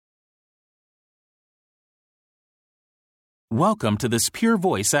Welcome to this Pure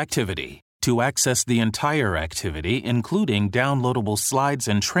Voice activity. To access the entire activity, including downloadable slides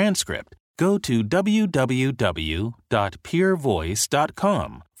and transcript, go to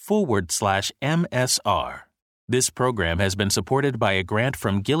www.purevoice.com/MSR. This program has been supported by a grant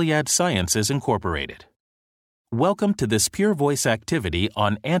from Gilead Sciences Incorporated. Welcome to this Pure Voice activity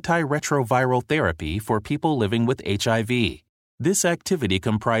on antiretroviral therapy for people living with HIV. This activity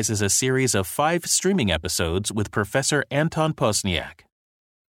comprises a series of 5 streaming episodes with Professor Anton Posniak.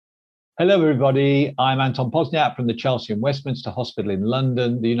 Hello, everybody. I'm Anton Posniak from the Chelsea and Westminster Hospital in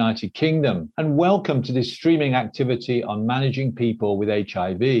London, the United Kingdom, and welcome to this streaming activity on managing people with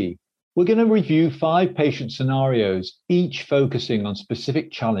HIV. We're going to review 5 patient scenarios, each focusing on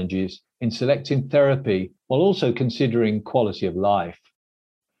specific challenges in selecting therapy while also considering quality of life.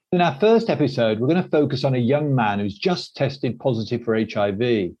 In our first episode, we're going to focus on a young man who's just tested positive for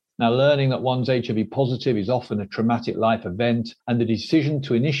HIV. Now, learning that one's HIV positive is often a traumatic life event, and the decision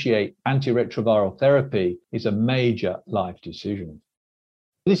to initiate antiretroviral therapy is a major life decision.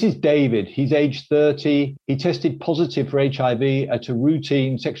 This is David. He's age 30. He tested positive for HIV at a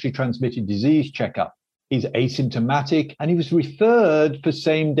routine sexually transmitted disease checkup. He's asymptomatic, and he was referred for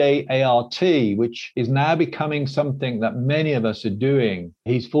same-day ART, which is now becoming something that many of us are doing.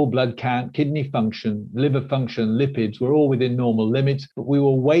 His full blood count, kidney function, liver function, lipids were all within normal limits, but we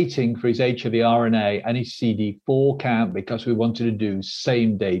were waiting for his HIV RNA and his CD4 count because we wanted to do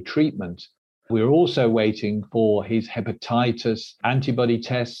same-day treatment. We were also waiting for his hepatitis antibody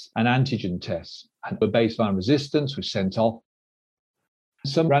tests and antigen tests. And the baseline resistance was sent off.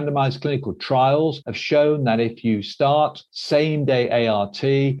 Some randomized clinical trials have shown that if you start same-day ART,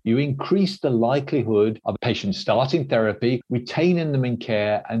 you increase the likelihood of patients starting therapy, retaining them in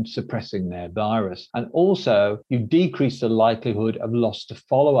care, and suppressing their virus. And also, you decrease the likelihood of loss to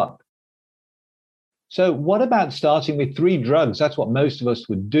follow-up. So what about starting with 3 drugs? That's what most of us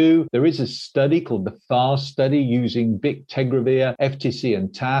would do. There is a study called the FAST study using bictegravir, FTC, and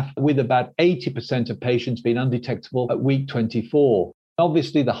TAF, with about 80% of patients being undetectable at week 24.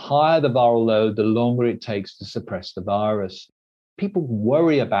 Obviously, the higher the viral load, the longer it takes to suppress the virus. People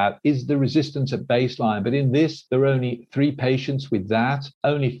worry about, is the resistance at baseline? But in this, there are only 3 patients with that.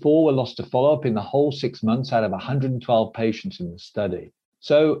 Only 4 were lost to follow-up in the whole 6 months out of 112 patients in the study.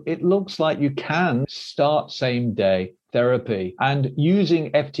 So it looks like you can start same-day therapy. And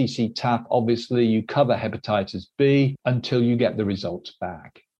using FTC TAF, obviously, you cover hepatitis B until you get the results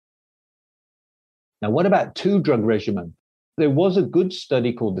back. Now, what about 2-drug regimen? There was a good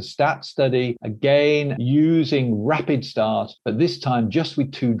study called the STAT study, again, using rapid start, but this time just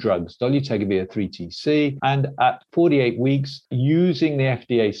with 2 drugs, dolutegravir 3TC. And at 48 weeks, using the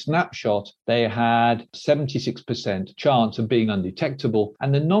FDA snapshot, they had 76% chance of being undetectable.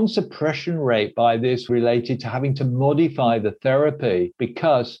 And the non-suppression rate by this related to having to modify the therapy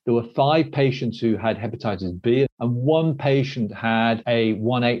because there were 5 patients who had hepatitis B and 1 patient had a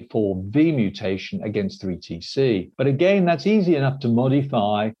 184V mutation against 3TC. But again, that's easy enough to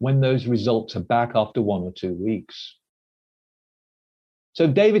modify when those results are back after 1 or 2 weeks. So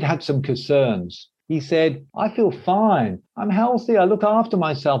David had some concerns. He said, I feel fine. I'm healthy. I look after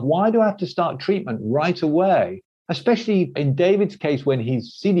myself. Why do I have to start treatment right away? Especially in David's case when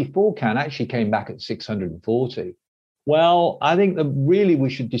his CD4 count actually came back at 640. Well, I think that really we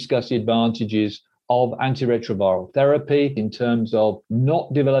should discuss the advantages of antiretroviral therapy in terms of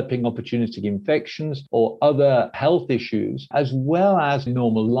not developing opportunistic infections or other health issues, as well as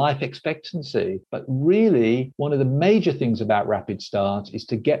normal life expectancy. But really, one of the major things about rapid start is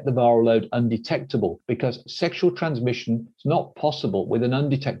to get the viral load undetectable, because sexual transmission is not possible with an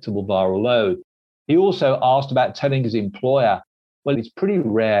undetectable viral load. He also asked about telling his employer. Well, it's pretty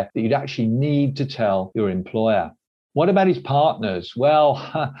rare that you'd actually need to tell your employer. What about his partners? Well,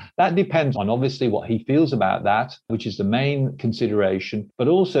 that depends on obviously what he feels about that, which is the main consideration, but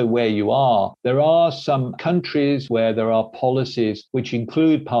also where you are. There are some countries where there are policies which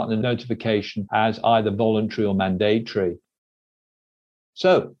include partner notification as either voluntary or mandatory.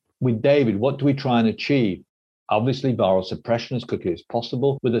 So with David, what do we try and achieve? Obviously, viral suppression as quickly as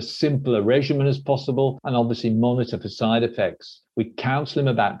possible with a simpler regimen as possible, and obviously monitor for side effects. We counsel him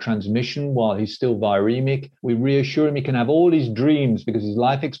about transmission while he's still viremic. We reassure him he can have all his dreams because his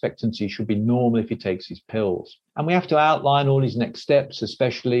life expectancy should be normal if he takes his pills. And we have to outline all his next steps,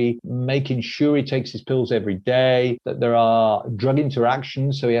 especially making sure he takes his pills every day, that there are drug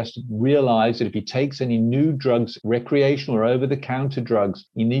interactions. So he has to realize that if he takes any new drugs, recreational or over-the-counter drugs,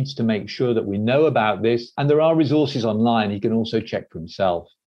 he needs to make sure that we know about this. And there are resources online he can also check for himself.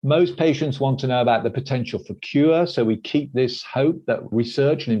 Most patients want to know about the potential for cure, so we keep this hope that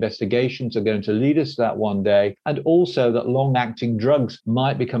research and investigations are going to lead us to that one day, and also that long-acting drugs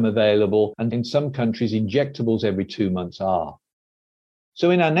might become available, and in some countries, injectables every 2 months are.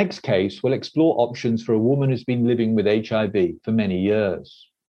 So in our next case, we'll explore options for a woman who's been living with HIV for many years.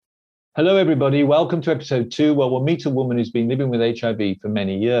 Hello, everybody. Welcome to episode 2, where we'll meet a woman who's been living with HIV for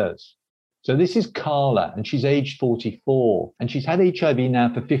many years. So this is Carla, and she's aged 44, and she's had HIV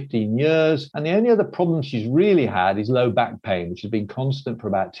now for 15 years. And the only other problem she's really had is low back pain, which has been constant for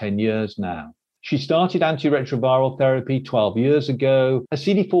about 10 years now. She started antiretroviral therapy 12 years ago. Her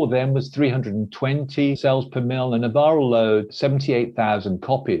CD4 then was 320 cells per mil and a viral load 78,000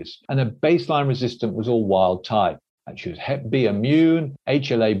 copies. And her baseline resistant was all wild type. And she was Hep B immune,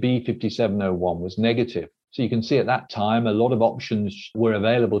 HLA-B 5701 was negative. So you can see at that time, a lot of options were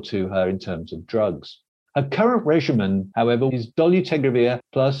available to her in terms of drugs. Her current regimen, however, is dolutegravir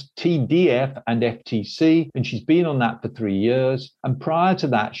plus TDF and FTC, and she's been on that for 3 years. And prior to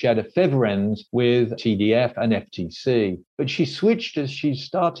that, she had efavirenz with TDF and FTC. But she switched as she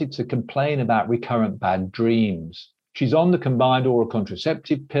started to complain about recurrent bad dreams. She's on the combined oral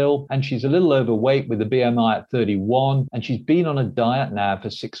contraceptive pill, and she's a little overweight with a BMI at 31, and she's been on a diet now for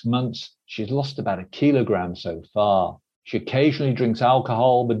 6 months. She's lost about 1 kilogram so far. She occasionally drinks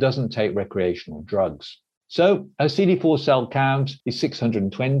alcohol, but doesn't take recreational drugs. So her CD4 cell count is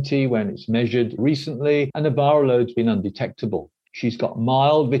 620 when it's measured recently, and the viral load's been undetectable. She's got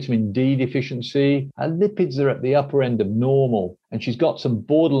mild vitamin D deficiency. Her lipids are at the upper end of normal, and she's got some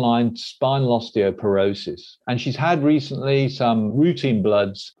borderline spinal osteoporosis. And she's had recently some routine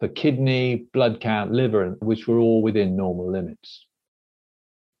bloods for kidney, blood count, liver, which were all within normal limits.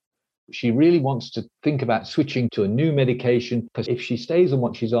 She really wants to think about switching to a new medication, because if she stays on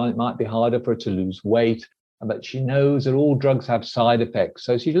what she's on, it might be harder for her to lose weight. But she knows that all drugs have side effects,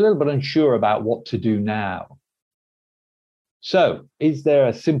 so she's a little bit unsure about what to do now. So is there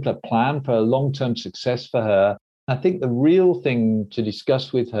a simpler plan for a long-term success for her? I think the real thing to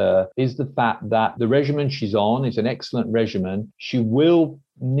discuss with her is the fact that the regimen she's on is an excellent regimen. She will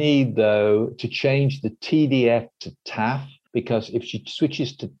need, though, to change the TDF to TAF, because if she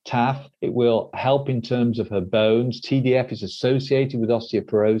switches to TAF, it will help in terms of her bones. TDF is associated with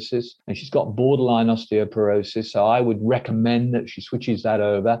osteoporosis, and she's got borderline osteoporosis, so I would recommend that she switches that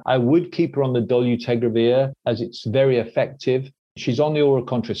over. I would keep her on the dolutegravir, as it's very effective. She's on the oral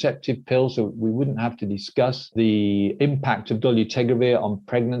contraceptive pill, so we wouldn't have to discuss the impact of dolutegravir on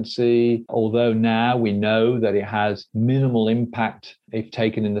pregnancy, although now we know that it has minimal impact if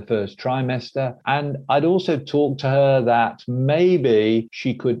taken in the first trimester. And I'd also talk to her that maybe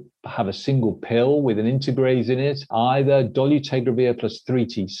she could have a single pill with an integrase in it, either dolutegravir plus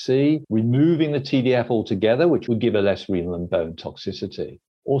 3TC, removing the TDF altogether, which would give her less renal and bone toxicity,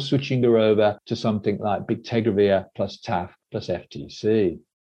 or switching her over to something like bictegravir plus TAF plus FTC.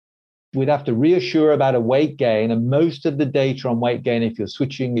 We'd have to reassure about a weight gain, and most of the data on weight gain, if you're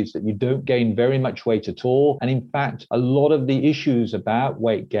switching, is that you don't gain very much weight at all. And in fact, a lot of the issues about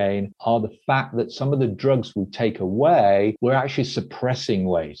weight gain are the fact that some of the drugs we take away, we're actually suppressing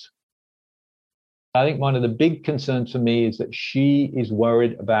weight. I think one of the big concerns for me is that she is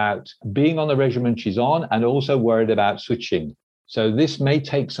worried about being on the regimen she's on, and also worried about switching. So this may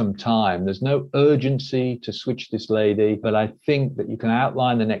take some time. There's no urgency to switch this lady, but I think that you can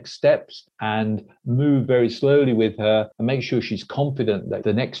outline the next steps and move very slowly with her and make sure she's confident that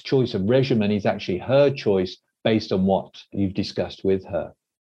the next choice of regimen is actually her choice based on what you've discussed with her.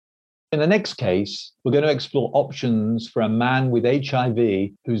 In the next case, we're going to explore options for a man with HIV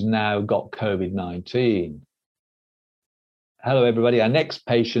who's now got COVID-19. Hello, everybody. Our next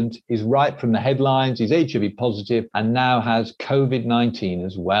patient is right from the headlines. He's HIV positive and now has COVID-19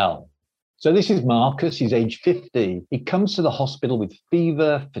 as well. So this is Marcus. He's age 50. He comes to the hospital with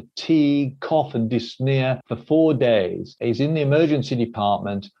fever, fatigue, cough, and dyspnea for 4 days. He's in the emergency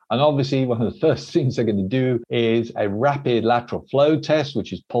department. And obviously, one of the first things they're going to do is a rapid lateral flow test,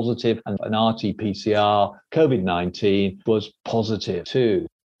 which is positive, and an RT-PCR. COVID-19 was positive too.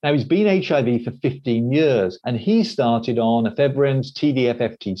 Now, he's been HIV for 15 years, and he started on efavirenz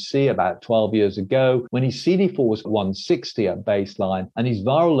TDF-FTC about 12 years ago when his CD4 was 160 at baseline, and his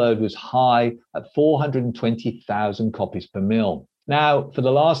viral load was high at 420,000 copies per mil. Now, for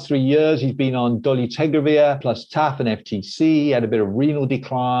the last 3 years, he's been on dolutegravir plus TAF and FTC. He had a bit of renal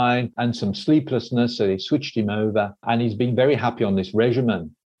decline and some sleeplessness, so they switched him over, and he's been very happy on this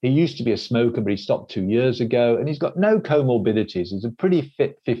regimen. He used to be a smoker, but he stopped 2 years ago, and he's got no comorbidities. He's a pretty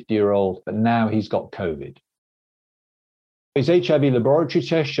fit 50-year-old, but now he's got COVID. His HIV laboratory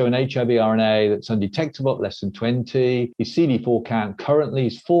tests show an HIV RNA that's undetectable at less than 20. His CD4 count currently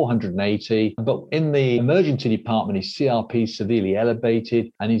is 480, but in the emergency department, his CRP is severely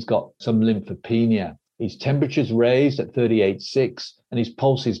elevated and he's got some lymphopenia. His temperature's raised at 38.6 and his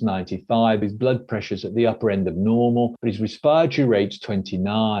pulse is 95. His blood pressure's at the upper end of normal, but his respiratory rate's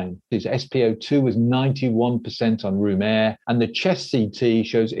 29. His SpO2 was 91% on room air, and the chest CT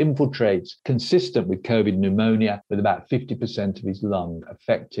shows infiltrates consistent with COVID pneumonia, with about 50% of his lung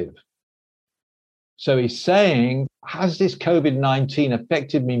affected. So he's saying, has this COVID-19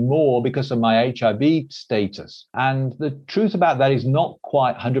 affected me more because of my HIV status? And the truth about that is not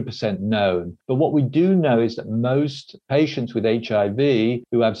quite 100% known. But what we do know is that most patients with HIV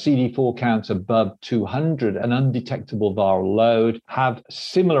who have CD4 counts above 200, an undetectable viral load, have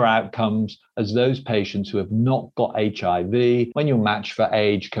similar outcomes as those patients who have not got HIV when you match for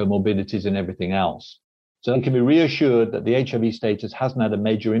age, comorbidities, and everything else. So he can be reassured that the HIV status hasn't had a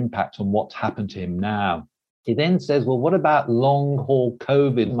major impact on what's happened to him now. He then says, well, what about long-haul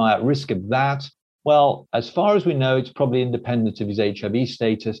COVID? Am I at risk of that? Well, as far as we know, it's probably independent of his HIV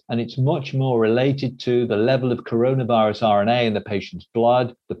status, and it's much more related to the level of coronavirus RNA in the patient's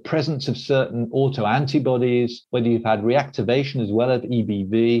blood, the presence of certain autoantibodies, whether you've had reactivation as well as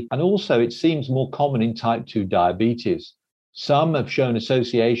EBV, and also it seems more common in type 2 diabetes. Some have shown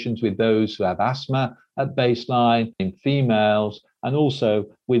associations with those who have asthma at baseline in females, and also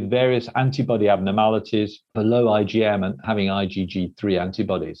with various antibody abnormalities for low IgM and having IgG3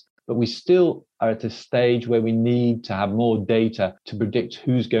 antibodies. But we still are at a stage where we need to have more data to predict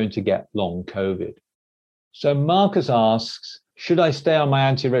who's going to get long COVID. So Marcus asks, should I stay on my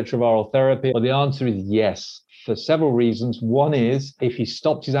antiretroviral therapy? Well, the answer is yes, for several reasons. One is, if he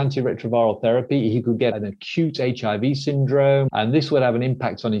stopped his antiretroviral therapy, he could get an acute HIV syndrome, and this would have an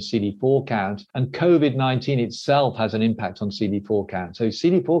impact on his CD4 count. And COVID-19 itself has an impact on CD4 count. So his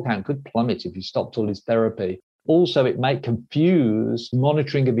CD4 count could plummet if he stopped all his therapy. Also, it might confuse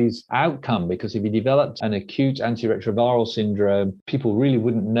monitoring of his outcome, because if he developed an acute antiretroviral syndrome, people really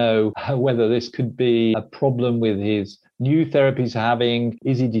wouldn't know whether this could be a problem with his new therapies having,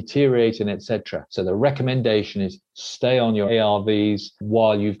 is he deteriorating, etc. So the recommendation is stay on your ARVs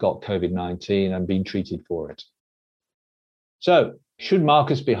while you've got COVID-19 and being treated for it. So should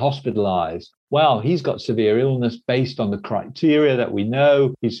Marcus be hospitalized? Well, he's got severe illness based on the criteria that we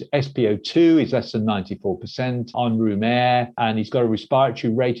know. His SpO2 is less than 94% on room air, and he's got a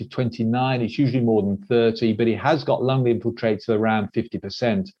respiratory rate of 29. It's usually more than 30, but he has got lung infiltrates of around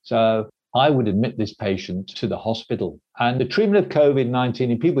 50%. So I would admit this patient to the hospital. And the treatment of COVID-19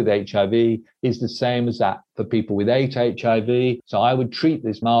 in people with HIV is the same as that for people without HIV. So I would treat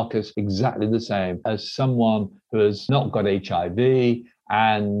this Marcus exactly the same as someone who has not got HIV,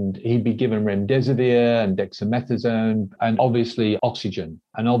 and he'd be given remdesivir and dexamethasone and obviously oxygen.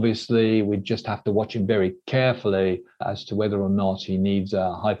 And obviously we'd just have to watch him very carefully as to whether or not he needs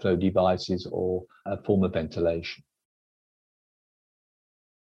high flow devices or a form of ventilation.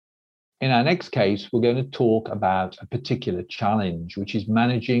 In our next case, we're going to talk about a particular challenge, which is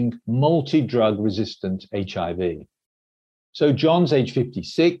managing multi-drug resistant HIV. So John's age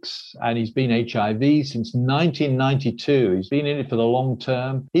 56, and he's been HIV since 1992. He's been in it for the long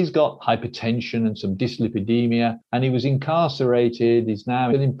term. He's got hypertension and some dyslipidemia, and he was incarcerated. He's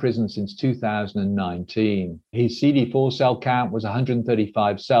now been in prison since 2019. His CD4 cell count was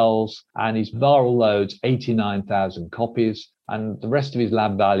 135 cells, and his viral loads 89,000 copies. And the rest of his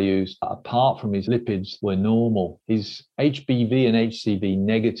lab values, apart from his lipids, were normal. His HBV and HCV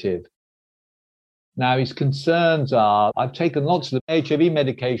negative. Now, his concerns are, I've taken lots of HIV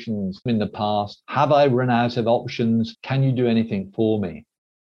medications in the past. Have I run out of options? Can you do anything for me?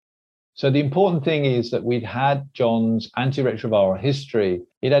 So the important thing is that we'd had John's antiretroviral history.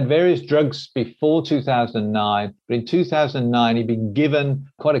 He'd had various drugs before 2009, but in 2009, he'd been given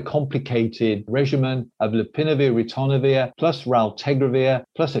quite a complicated regimen of lopinavir, ritonavir, plus raltegravir,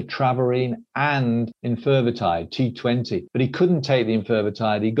 plus etravirine and infirmotide, T20. But he couldn't take the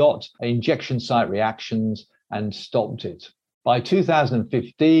infirmotide. He got injection site reactions and stopped it. By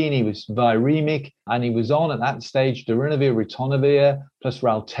 2015, he was viremic, and he was on at that stage darunavir, ritonavir, plus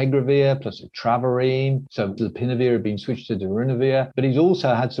raltegravir, plus etravirine. So lopinavir had been switched to darunavir, but he's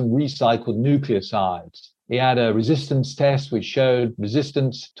also had some recycled nucleosides. He had a resistance test which showed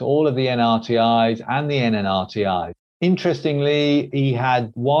resistance to all of the NRTIs and the NNRTIs. Interestingly, he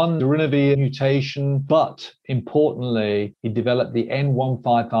had one darunavir mutation, but importantly, he developed the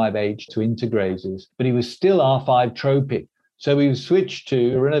N155H2 integrases, but he was still R5 tropic. So we've switched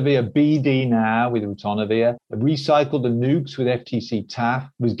to Darunavir BD now with ritonavir, recycled the nukes with FTC TAF,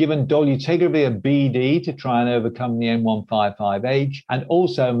 was given dolutegravir BD to try and overcome the N155H, and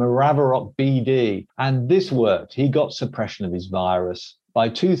also Maraviroc BD. And this worked. He got suppression of his virus. By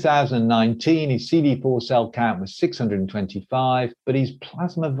 2019, his CD4 cell count was 625, but his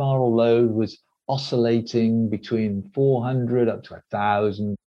plasma viral load was oscillating between 400 up to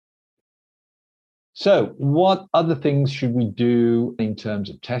 1,000. So what other things should we do in terms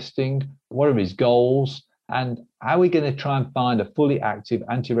of testing? What are his goals? And how are we going to try and find a fully active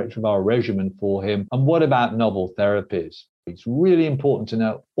antiretroviral regimen for him? And what about novel therapies? It's really important to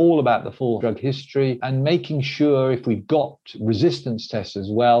know all about the full drug history and making sure if we've got resistance tests as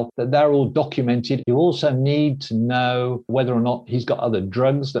well, that they're all documented. You also need to know whether or not he's got other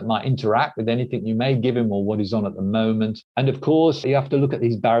drugs that might interact with anything you may give him or what he's on at the moment. And of course, you have to look at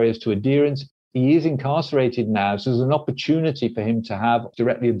these barriers to adherence. He is incarcerated now, so there's an opportunity for him to have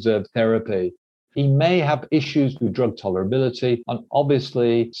directly observed therapy. He may have issues with drug tolerability, and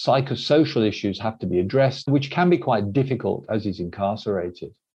obviously psychosocial issues have to be addressed, which can be quite difficult as he's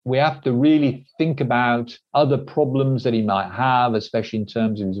incarcerated. We have to really think about other problems that he might have, especially in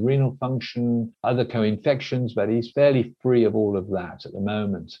terms of his renal function, other co-infections, but he's fairly free of all of that at the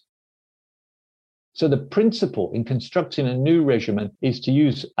moment. So the principle in constructing a new regimen is to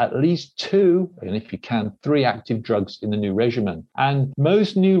use at least 2, and if you can, 3 active drugs in the new regimen. And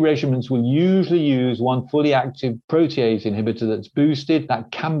most new regimens will usually use one fully active protease inhibitor that's boosted.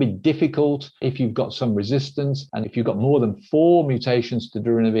 That can be difficult if you've got some resistance. And if you've got more than 4 mutations to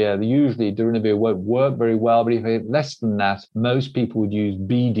Darunavir, usually Darunavir won't work very well. But if you have less than that, most people would use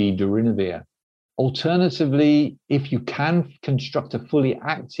BD Darunavir. Alternatively, if you can construct a fully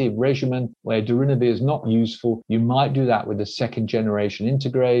active regimen where Darunavir is not useful, you might do that with a second generation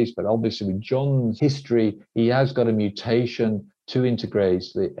integrase. But obviously with John's history, he has got a mutation to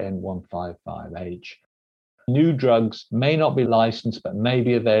integrase the N155H. New drugs may not be licensed, but may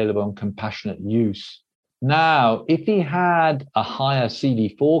be available on compassionate use. Now, if he had a higher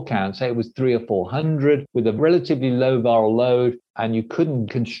CD4 count, say it was 300 or 400 with a relatively low viral load, and you couldn't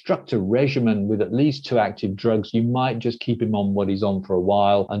construct a regimen with at least 2 active drugs, you might just keep him on what he's on for a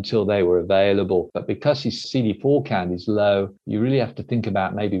while until they were available. But because his CD4 count is low, you really have to think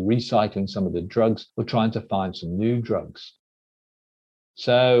about maybe recycling some of the drugs or trying to find some new drugs.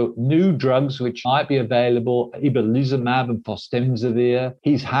 So new drugs which might be available, ibalizumab and fostemsavir.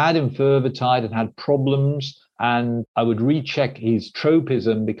 He's had enfervatide and had problems, and I would recheck his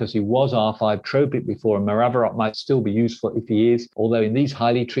tropism because he was R5 tropic before, and Maraviroc might still be useful if he is, although in these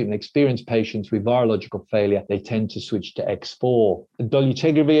highly treatment experienced patients with virological failure, they tend to switch to X4.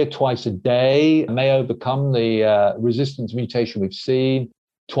 Dolutegravir twice a day may overcome the resistance mutation we've seen.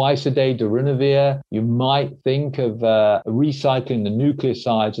 Twice a day Darunavir. You might think of recycling the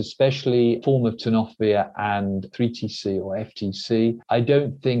nucleosides, especially form of tenofovir and 3TC or FTC. I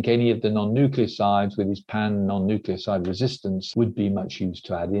don't think any of the non-nucleosides with his pan non-nucleoside resistance would be much use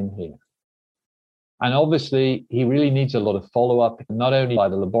to add in here. And obviously, he really needs a lot of follow-up, not only by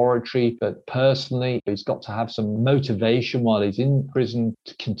the laboratory, but personally. He's got to have some motivation while he's in prison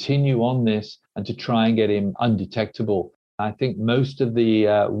to continue on this and to try and get him undetectable. I think most of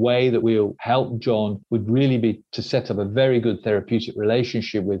the way that we'll help John would really be to set up a very good therapeutic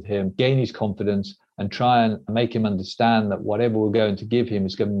relationship with him, gain his confidence, and try and make him understand that whatever we're going to give him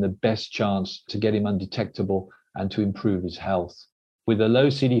is giving him the best chance to get him undetectable and to improve his health. With a low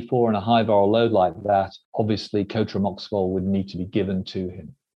CD4 and a high viral load like that, obviously cotrimoxazole would need to be given to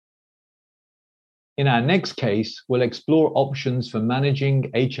him. In our next case, we'll explore options for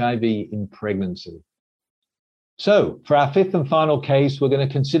managing HIV in pregnancy. So for our 5th and final case, we're going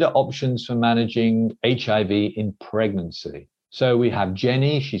to consider options for managing HIV in pregnancy. So we have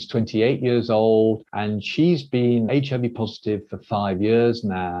Jenny, she's 28 years old, and she's been HIV positive for 5 years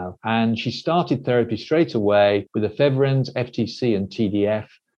now. And she started therapy straight away with ephedrins, FTC, and TDF.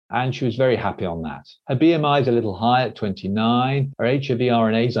 And she was very happy on that. Her BMI is a little high at 29. Her HIV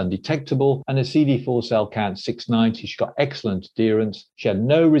RNA is undetectable, and her CD4 cell count 690. She got excellent adherence. She had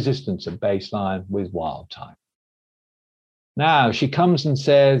no resistance at baseline with wild type. Now, she comes and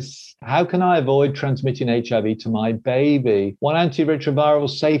says, how can I avoid transmitting HIV to my baby? What antiretroviral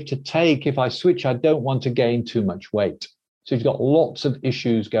is safe to take? If I switch, I don't want to gain too much weight. So she's got lots of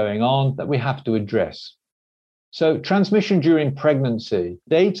issues going on that we have to address. So transmission during pregnancy,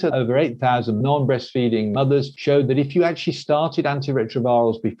 data over 8,000 non-breastfeeding mothers showed that if you actually started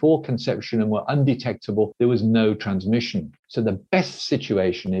antiretrovirals before conception and were undetectable, there was no transmission. So the best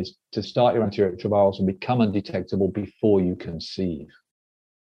situation is to start your antiretrovirals and become undetectable before you conceive.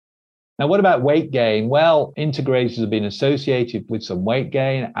 Now, what about weight gain? Well, integrases have been associated with some weight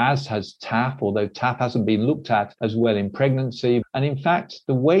gain, as has TAF, although TAF hasn't been looked at as well in pregnancy. And in fact,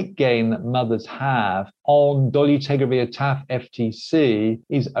 the weight gain that mothers have on dolutegravir TAF FTC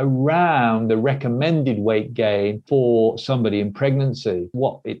is around the recommended weight gain for somebody in pregnancy.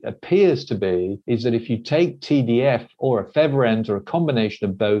 What it appears to be is that if you take TDF or efavirenz or a combination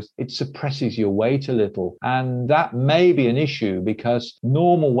of both, it suppresses your weight a little. And that may be an issue because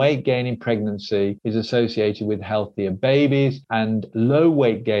normal weight gain in pregnancy is associated with healthier babies, and low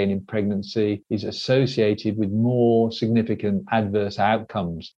weight gain in pregnancy is associated with more significant adverse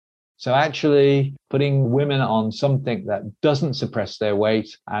outcomes. So actually putting women on something that doesn't suppress their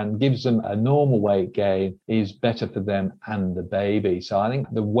weight and gives them a normal weight gain is better for them and the baby. So I think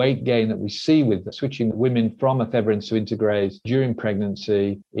the weight gain that we see with switching women from efavirenz to integrase during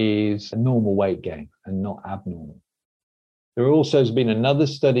pregnancy is a normal weight gain and not abnormal. There also has been another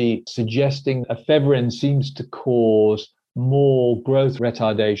study suggesting efavirenz seems to cause more growth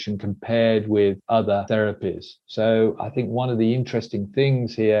retardation compared with other therapies. So I think one of the interesting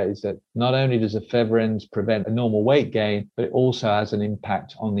things here is that not only does efavirenz prevent a normal weight gain, but it also has an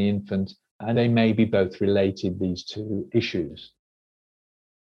impact on the infant, and they may be both related, these two issues.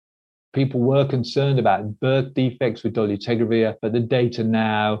 People were concerned about birth defects with dolutegravir, but the data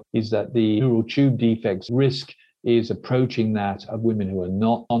now is that the neural tube defects risk is approaching that of women who are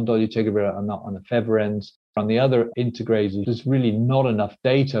not on dolutegravir or not on efavirenz. On the other integrases, there's really not enough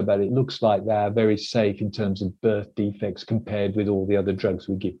data, but it looks like they're very safe in terms of birth defects compared with all the other drugs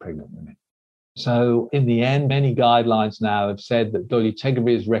we give pregnant women. So in the end, many guidelines now have said that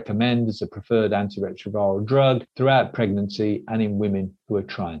dolutegravir is recommended as a preferred antiretroviral drug throughout pregnancy and in women who are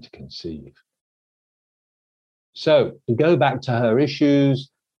trying to conceive. So to go back to her issues,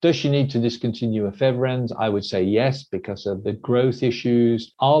 does she need to discontinue efavirenz? I would say yes, because of the growth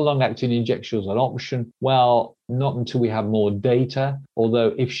issues. Are long-acting injections an option? Well, not until we have more data.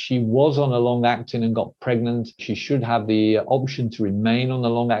 Although if she was on a long-acting and got pregnant, she should have the option to remain on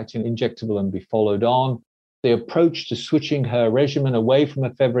the long-acting injectable and be followed on. The approach to switching her regimen away from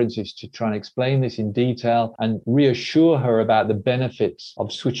efavirenz is to try and explain this in detail and reassure her about the benefits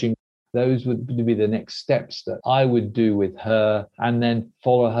of switching. Those would be the next steps that I would do with her, and then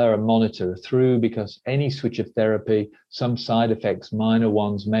follow her and monitor her through, because any switch of therapy, some side effects, minor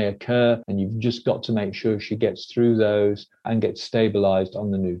ones may occur, and you've just got to make sure she gets through those and gets stabilized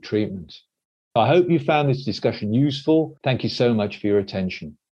on the new treatment. I hope you found this discussion useful. Thank you so much for your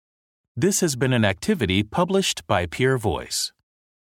attention. This has been an activity published by Pure Voice.